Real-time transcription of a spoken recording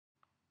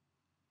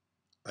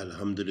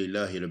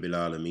Alhamdulillahi Rabbil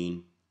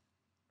Alameen.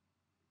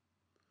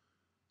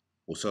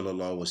 Wa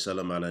sallallahu wa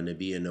sallam ala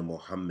nabiyyina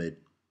Muhammad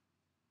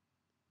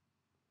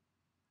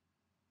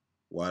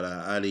wa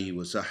ala alihi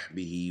wa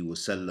sahbihi wa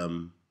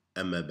sallam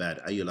amma ba'd.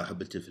 Ayyul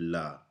ahabbati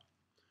fillah.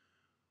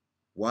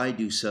 Why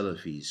do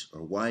Salafis,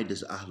 or why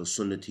does Ahl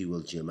Sunnah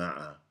wal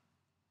Jama'ah,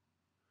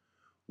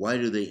 why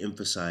do they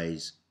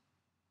emphasize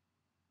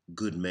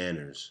good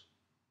manners?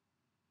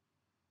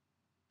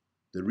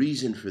 The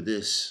reason for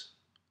this,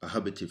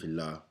 ahabbati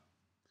fillah,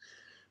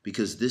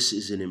 because this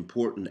is an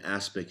important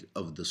aspect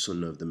of the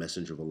Sunnah of the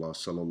Messenger of Allah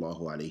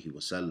sallallahu alaihi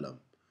wasallam,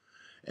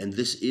 and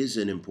this is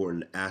an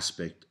important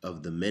aspect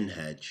of the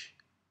Minhaj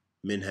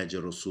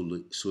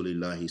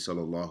Rasulillahi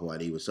sallallahu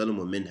alaihi wasallam,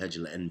 or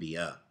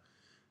Minhaj-ul-Anbiya.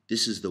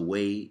 This is the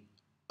way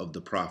of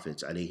the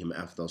prophets alayhim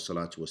afdal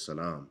salatu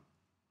wassalam,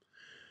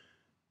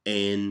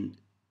 and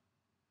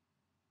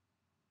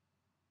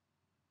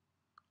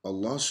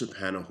Allah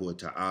subhanahu wa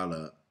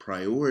ta'ala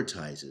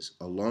prioritizes,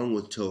 along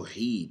with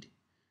Tawheed,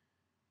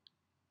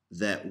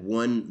 that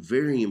one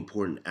very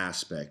important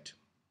aspect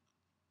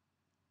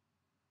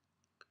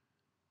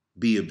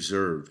be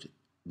observed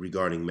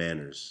regarding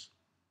manners,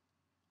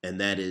 and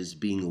that is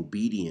being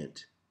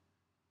obedient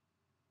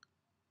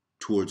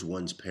towards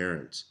one's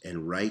parents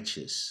and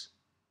righteous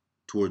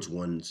towards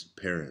one's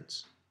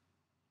parents.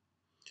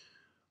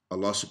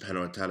 Allah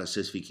subhanahu wa ta'ala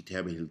says fi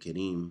kitabihi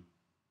al-kareem,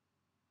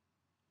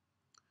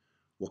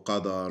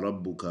 وَقَضَى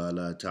رَبُّكَ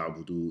لَا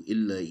تَعْبُدُوا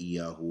إِلَّا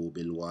إِيَّاهُ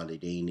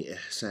بِالْوَالِدَيْنِ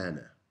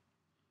إِحْسَانًا.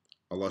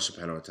 Allah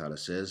subhanahu wa ta'ala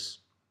says,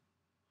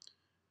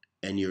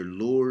 and your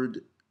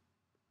Lord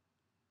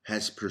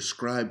has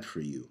prescribed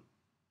for you,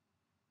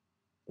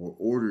 or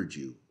ordered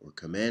you, or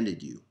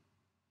commanded you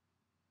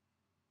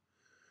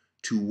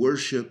to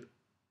worship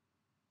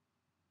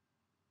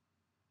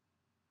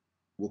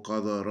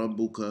وَقَضَى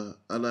رَبُّكَ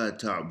أَلَا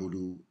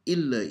تَعْبُدُوا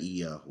إِلَّا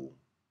إِيَّاهُ,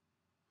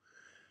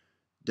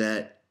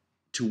 that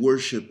to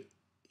worship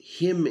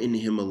Him and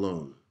Him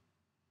alone,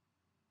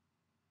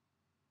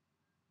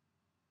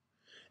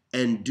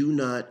 and do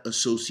not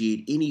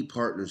associate any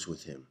partners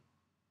with Him,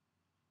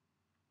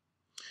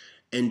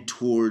 and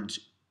towards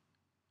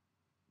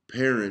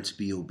parents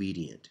be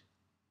obedient,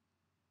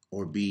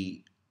 or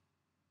be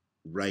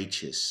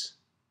righteous,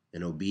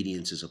 and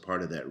obedience is a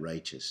part of that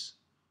righteous.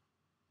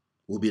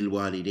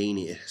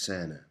 وَبِالْوَالِدَيْنِ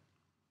إِحْسَانًا,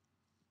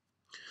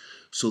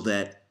 so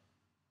that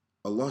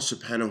Allah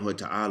subhanahu wa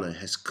ta'ala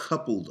has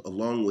coupled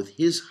along with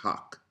His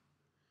haqq,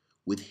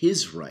 with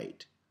His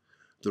right,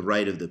 the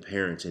right of the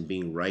parents and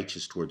being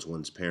righteous towards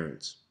one's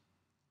parents.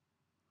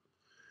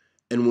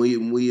 And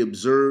when we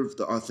observe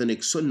the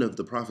authentic sunnah of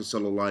the Prophet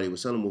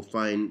ﷺ, we'll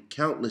find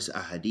countless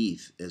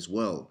ahadith as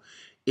well,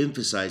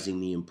 emphasizing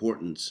the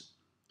importance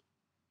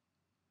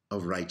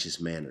of righteous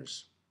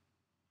manners.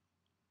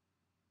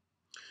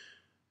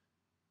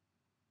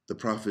 The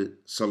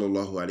Prophet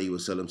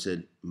ﷺ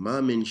said,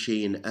 مَا مِن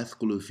شَيْءٍ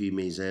أَثْقُلُ فِي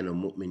مِيزَانِ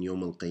الْمُؤْمِنِ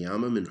يَوْمَ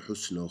الْقِيَامَةِ مِنْ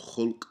حُسْنِ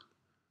خُلْقٍ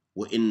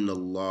وَإِنَّ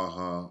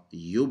اللَّهَ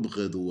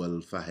يُبْغِضُ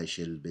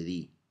الْفَحْشَ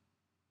الْبَذِيءَ.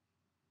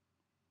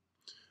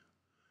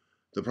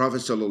 The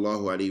Prophet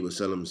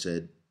ﷺ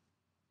said,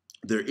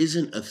 there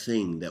isn't a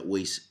thing that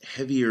weighs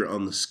heavier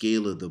on the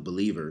scale of the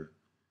believer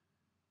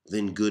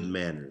than good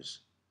manners.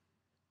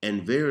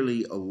 And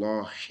verily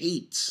Allah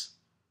hates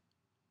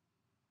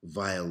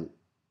vile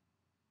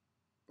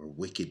or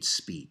wicked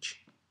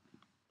speech,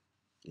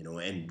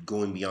 and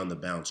going beyond the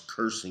bounds,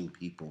 cursing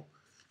people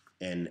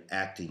and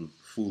acting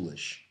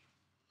foolish.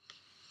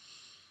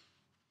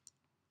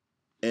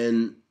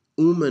 And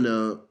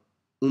Ummul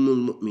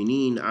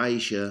Mu'mineen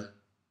Aisha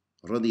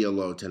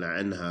radiyallahu ta'ala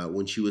anha,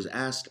 when she was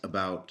asked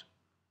about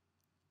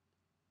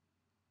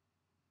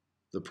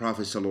the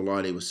Prophet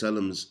sallallahu alaihi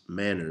wasallam's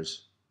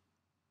manners,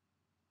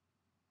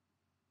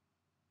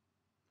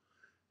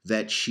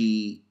 that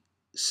she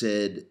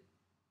said,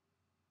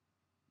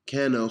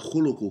 kana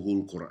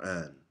khuluquhu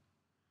al-Quran,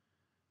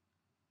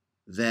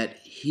 that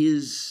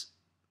his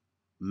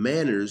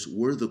manners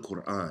were the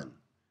Quran,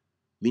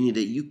 meaning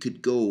that you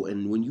could go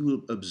and when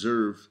you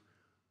observe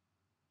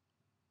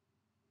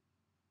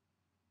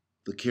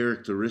the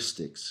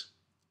characteristics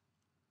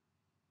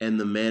and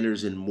the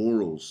manners and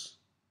morals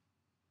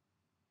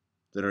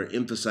that are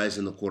emphasized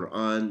in the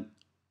Quran,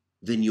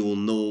 then you will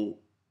know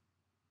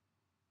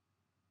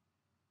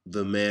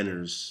the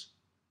manners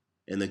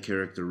and the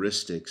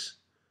characteristics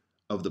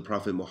of the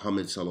Prophet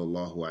Muhammad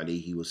sallallahu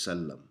alaihi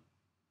wasallam,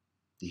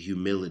 the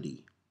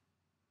humility,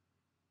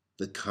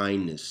 the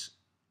kindness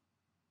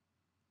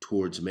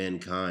towards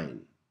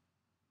mankind,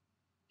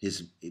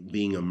 his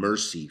being a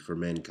mercy for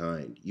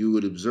mankind. You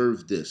would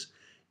observe this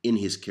in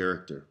his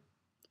character.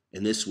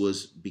 And this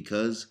was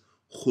because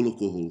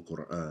khuluquhu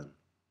al-Quran,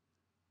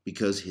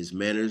 because his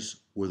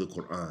manners were the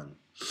Quran.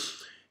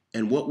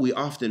 And what we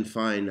often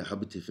find,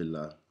 ahabbati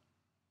fillah,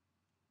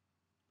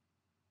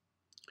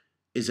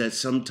 is that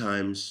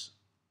sometimes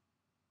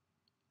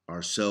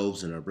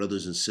ourselves and our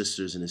brothers and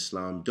sisters in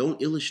Islam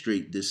don't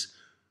illustrate this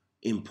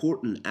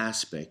important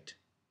aspect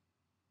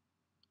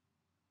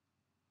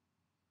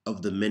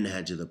of the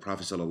minhaj of the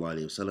Prophet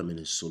ﷺ in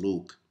his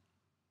suluk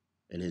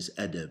and his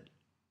adab,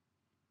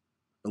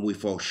 and we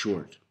fall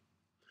short.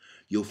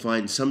 You'll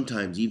find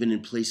sometimes, even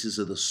in places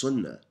of the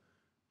Sunnah,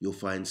 you'll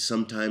find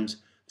sometimes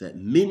that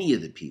many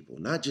of the people,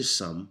 not just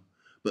some,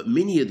 but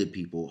many of the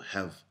people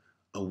have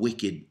a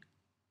wicked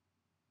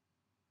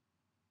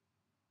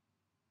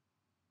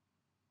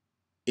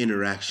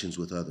interactions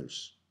with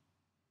others,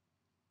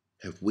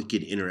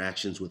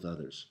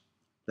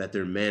 that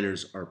their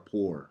manners are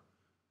poor,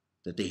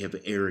 that they have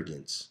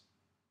arrogance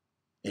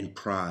and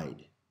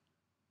pride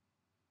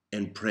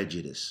and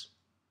prejudice,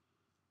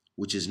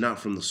 which is not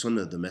from the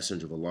Sunnah of the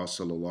Messenger of Allah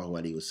sallallahu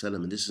alaihi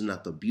wasallam, and this is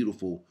not the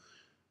beautiful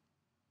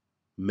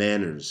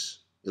manners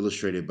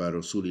illustrated by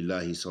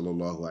Rasulullah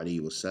sallallahu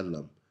alaihi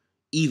wasallam,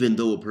 even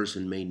though a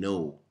person may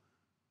know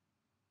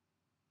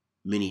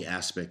many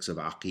aspects of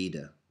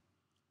Aqidah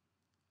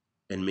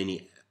and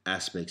many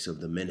aspects of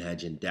the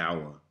Minhaj and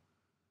Dawah,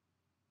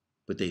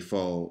 but they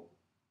fall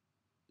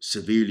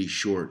severely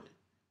short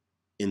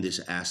in this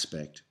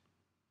aspect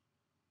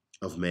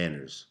of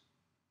manners.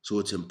 So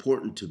it's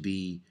important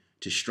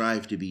to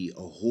strive to be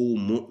a whole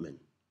mu'min,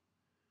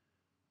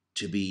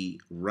 to be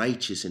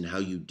righteous in how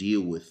you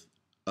deal with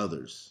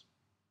others.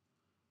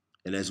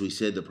 And as we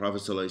said, the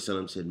Prophet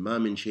ﷺ said, "Ma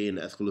min shay'in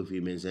athqalu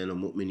fi mizan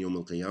al-mu'min yawm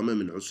al-qiyamah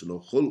min husn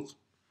al-khulq,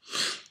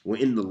 wa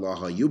inna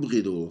Allaha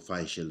yubghidu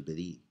al-fahish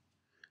al-badhi."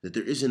 That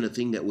there isn't a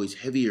thing that weighs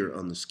heavier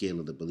on the scale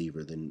of the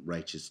believer than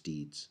righteous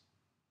deeds.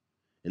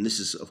 And this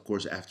is, of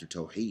course, after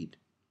Tawheed.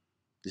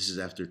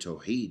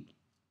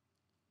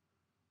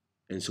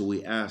 And so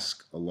we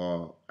ask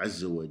Allah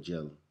Azza wa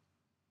Jal,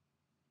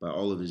 by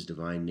all of His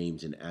divine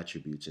names and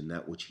attributes and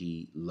that which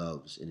He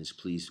loves and is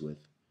pleased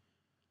with,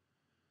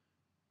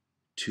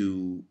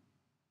 to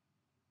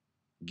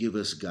give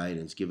us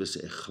guidance, give us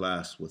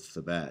ikhlas with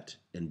thabat,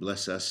 and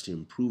bless us to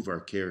improve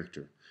our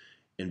character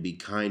and be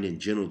kind and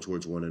gentle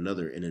towards one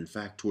another, and in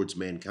fact towards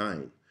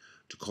mankind,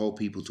 to call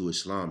people to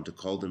Islam, to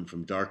call them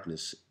from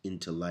darkness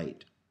into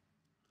light,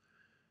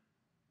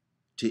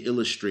 to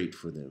illustrate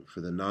for them,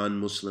 for the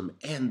non-Muslim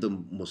and the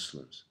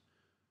Muslims,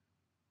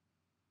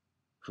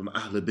 from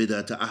Ahl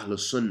Bidah to Ahl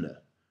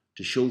Sunnah,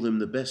 to show them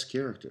the best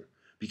character.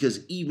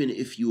 Because even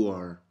if you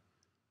are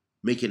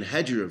making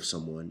hajr of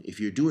someone, if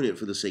you're doing it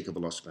for the sake of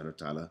Allah subhanahu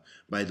wa ta'ala,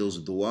 by those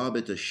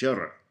dawabit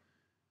al-shar',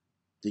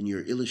 then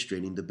you're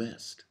illustrating the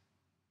best.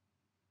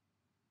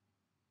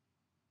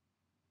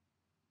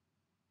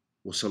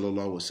 وصلى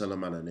الله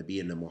وسلم على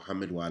نبينا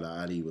محمد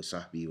وعلى آله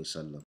وصحبه وسلم.